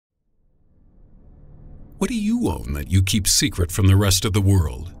What do you own that you keep secret from the rest of the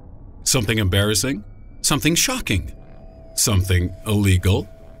world? Something embarrassing? Something shocking? Something illegal?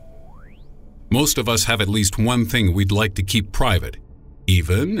 Most of us have at least one thing we'd like to keep private,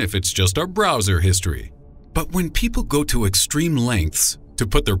 even if it's just our browser history. But when people go to extreme lengths to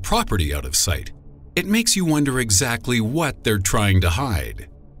put their property out of sight, it makes you wonder exactly what they're trying to hide.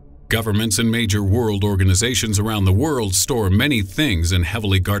 Governments and major world organizations around the world store many things in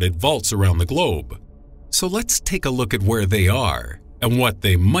heavily guarded vaults around the globe. So let's take a look at where they are and what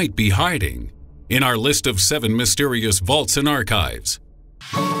they might be hiding in our list of 7 mysterious vaults and archives.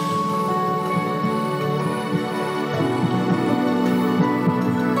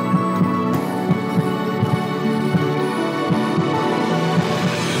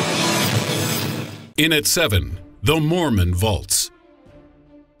 In at 7, the Mormon Vaults.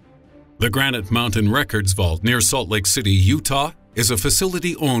 The Granite Mountain Records Vault near Salt Lake City, Utah, is a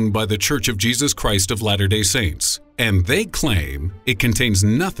facility owned by the Church of Jesus Christ of Latter-day Saints, and they claim it contains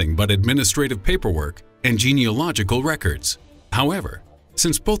nothing but administrative paperwork and genealogical records. However,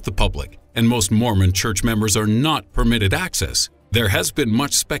 since both the public and most Mormon Church members are not permitted access, there has been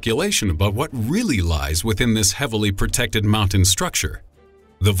much speculation about what really lies within this heavily protected mountain structure.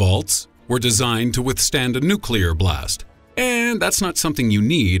 The vaults were designed to withstand a nuclear blast, and that's not something you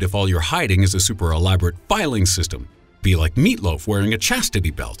need if all you're hiding is a super elaborate filing system. Be like Meatloaf wearing a chastity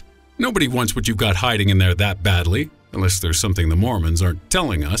belt. Nobody wants what you've got hiding in there that badly, unless there's something the Mormons aren't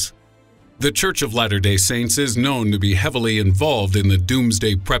telling us. The Church of Latter-day Saints is known to be heavily involved in the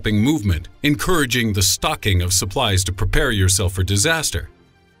doomsday prepping movement, encouraging the stocking of supplies to prepare yourself for disaster.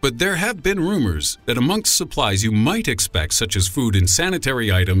 But there have been rumors that amongst supplies you might expect, such as food and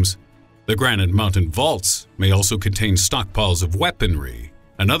sanitary items, the Granite Mountain Vaults may also contain stockpiles of weaponry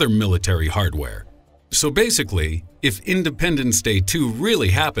and other military hardware. So basically, if Independence Day 2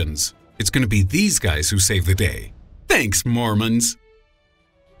 really happens, it's going to be these guys who save the day. Thanks, Mormons!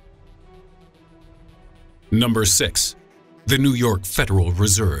 Number 6. The New York Federal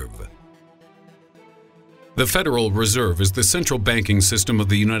Reserve. The Federal Reserve is the central banking system of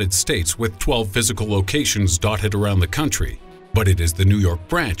the United States with 12 physical locations dotted around the country. But it is the New York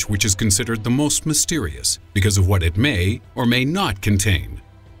branch which is considered the most mysterious because of what it may or may not contain.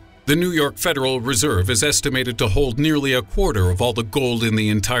 The New York Federal Reserve is estimated to hold nearly a quarter of all the gold in the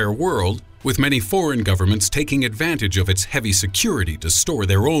entire world, with many foreign governments taking advantage of its heavy security to store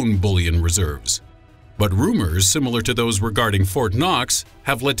their own bullion reserves. But rumors similar to those regarding Fort Knox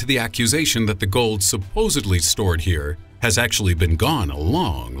have led to the accusation that the gold supposedly stored here has actually been gone a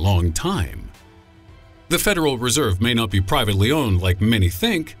long time. The Federal Reserve may not be privately owned like many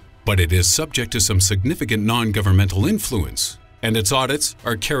think, but it is subject to some significant non-governmental influence, and its audits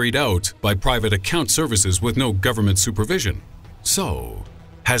are carried out by private account services with no government supervision. So,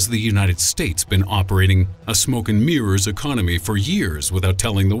 has the United States been operating a smoke and mirrors economy for years without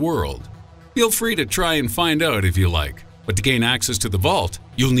telling the world? Feel free to try and find out if you like, but to gain access to the vault,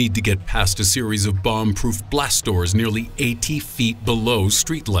 you'll need to get past a series of bomb-proof blast doors nearly 80 feet below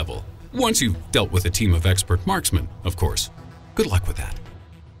street level. Once you've dealt with a team of expert marksmen, of course. Good luck with that.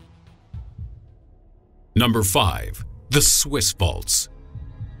 Number 5. The Swiss Vaults.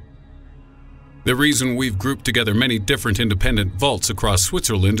 The reason we've grouped together many different independent vaults across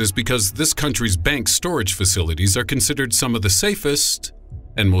Switzerland is because this country's bank storage facilities are considered some of the safest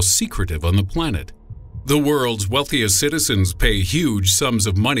and most secretive on the planet. The world's wealthiest citizens pay huge sums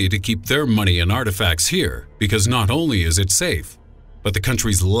of money to keep their money and artifacts here because not only is it safe, but the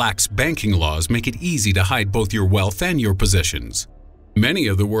country's lax banking laws make it easy to hide both your wealth and your possessions. Many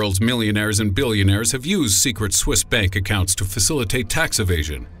of the world's millionaires and billionaires have used secret Swiss bank accounts to facilitate tax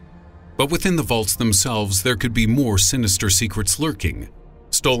evasion. But within the vaults themselves, there could be more sinister secrets lurking.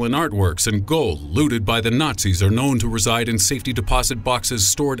 Stolen artworks and gold looted by the Nazis are known to reside in safety deposit boxes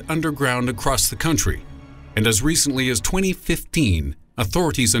stored underground across the country. And as recently as 2015,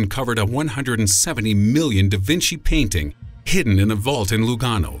 authorities uncovered a 170 million Da Vinci painting hidden in a vault in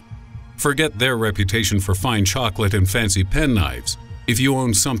Lugano. Forget their reputation for fine chocolate and fancy penknives. If you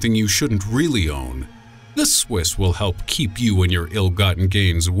own something you shouldn't really own, the Swiss will help keep you and your ill-gotten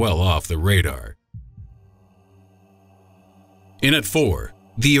gains well off the radar. In at 4,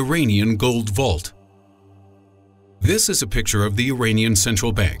 the Iranian Gold Vault. This is a picture of the Iranian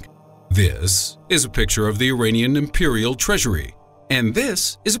Central Bank. This is a picture of the Iranian Imperial Treasury. And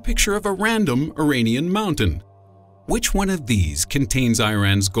this is a picture of a random Iranian mountain. Which one of these contains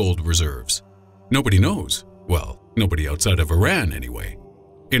Iran's gold reserves? Nobody knows. Well, nobody outside of Iran anyway.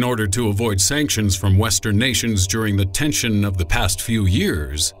 In order to avoid sanctions from Western nations during the tension of the past few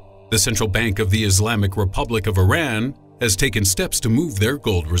years, the Central Bank of the Islamic Republic of Iran has taken steps to move their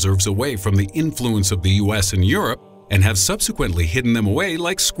gold reserves away from the influence of the US and Europe and have subsequently hidden them away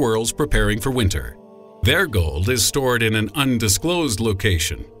like squirrels preparing for winter. Their gold is stored in an undisclosed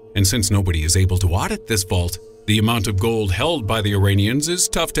location, and since nobody is able to audit this vault, the amount of gold held by the Iranians is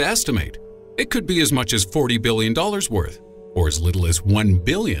tough to estimate. It could be as much as $40 billion worth, or as little as $1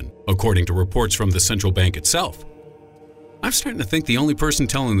 billion, according to reports from the central bank itself. I'm starting to think the only person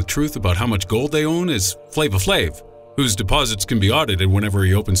telling the truth about how much gold they own is Flavor Flav, whose deposits can be audited whenever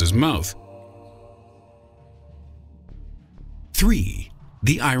he opens his mouth. 3.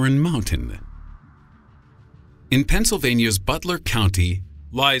 The Iron Mountain. In Pennsylvania's Butler County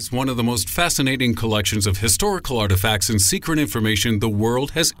lies one of the most fascinating collections of historical artifacts and secret information the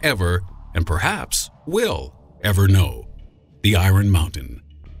world has ever, and perhaps will, ever know. The Iron Mountain.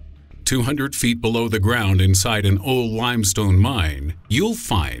 200 feet below the ground inside an old limestone mine, you'll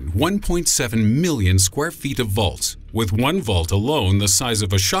find 1.7 million square feet of vaults, with one vault alone the size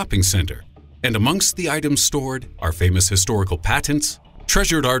of a shopping center. And amongst the items stored are famous historical patents,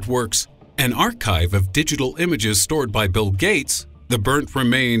 treasured artworks, an archive of digital images stored by Bill Gates, the burnt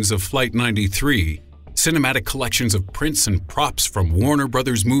remains of Flight 93, cinematic collections of prints and props from Warner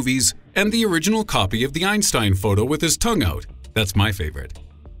Brothers movies, and the original copy of the Einstein photo with his tongue out. That's my favorite.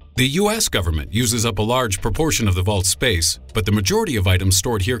 The US government uses up a large proportion of the vault space, but the majority of items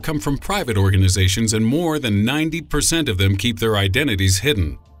stored here come from private organizations, and more than 90% of them keep their identities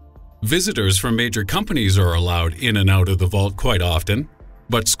hidden. Visitors from major companies are allowed in and out of the vault quite often,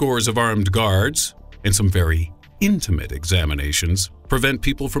 but scores of armed guards and some very intimate examinations prevent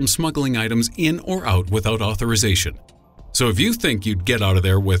people from smuggling items in or out without authorization. So if you think you'd get out of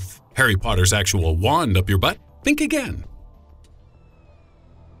there with Harry Potter's actual wand up your butt, think again.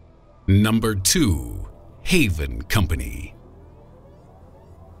 Number 2. Haven Company.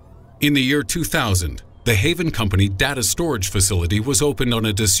 In the year 2000, the Haven Company data storage facility was opened on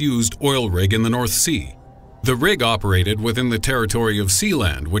a disused oil rig in the North Sea. The rig operated within the territory of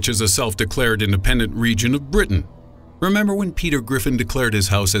Sealand, which is a self-declared independent region of Britain. Remember when Peter Griffin declared his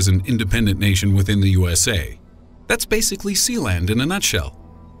house as an independent nation within the USA? That's basically Sealand in a nutshell.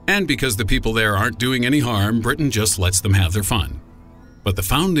 And because the people there aren't doing any harm, Britain just lets them have their fun. But the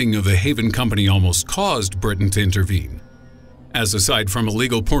founding of the Haven Company almost caused Britain to intervene, as aside from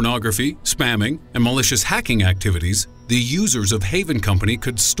illegal pornography, spamming, and malicious hacking activities, the users of Haven Company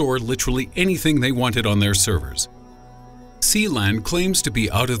could store literally anything they wanted on their servers. Sealand claims to be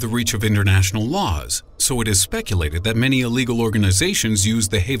out of the reach of international laws, so it is speculated that many illegal organizations use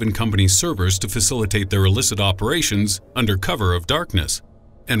the Haven Company servers to facilitate their illicit operations under cover of darkness.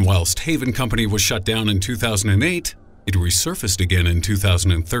 And whilst Haven Company was shut down in 2008, it resurfaced again in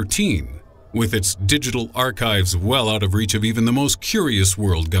 2013, with its digital archives well out of reach of even the most curious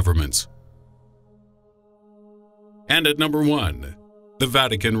world governments. And at number 1, the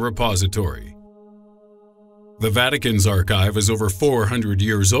Vatican Repository. The Vatican's archive is over 400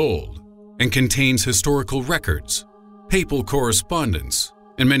 years old and contains historical records, papal correspondence,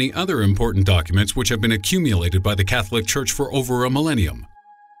 and many other important documents which have been accumulated by the Catholic Church for over a millennium.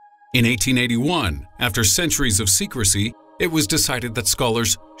 In 1881, after centuries of secrecy, it was decided that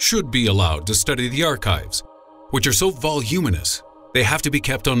scholars should be allowed to study the archives, which are so voluminous they have to be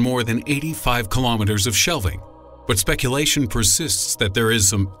kept on more than 85 kilometers of shelving. But speculation persists that there is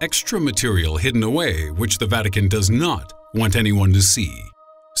some extra material hidden away which the Vatican does not want anyone to see.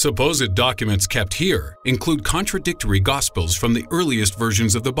 Supposed documents kept here include contradictory gospels from the earliest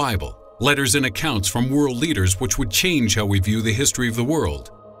versions of the Bible, letters and accounts from world leaders which would change how we view the history of the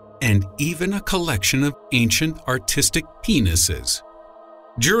world, and even a collection of ancient artistic penises.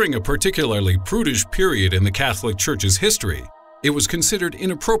 During a particularly prudish period in the Catholic Church's history, it was considered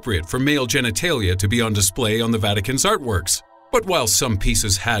inappropriate for male genitalia to be on display on the Vatican's artworks. But while some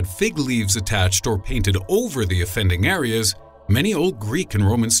pieces had fig leaves attached or painted over the offending areas, many old Greek and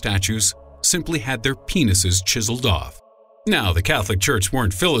Roman statues simply had their penises chiseled off. Now, the Catholic Church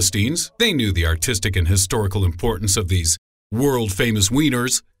weren't Philistines. They knew the artistic and historical importance of these world-famous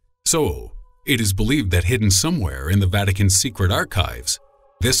wieners. So, it is believed that hidden somewhere in the Vatican's secret archives,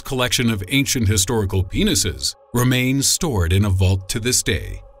 this collection of ancient historical penises remains stored in a vault to this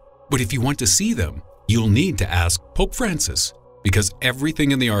day. But if you want to see them, you'll need to ask Pope Francis, because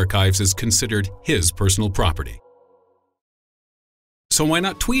everything in the archives is considered his personal property. So why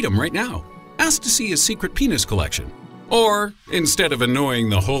not tweet him right now? Ask to see his secret penis collection. Or, instead of annoying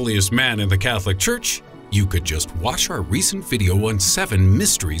the holiest man in the Catholic Church, you could just watch our recent video on 7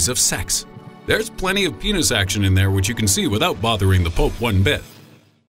 mysteries of sex. There's plenty of penis action in there which you can see without bothering the Pope one bit.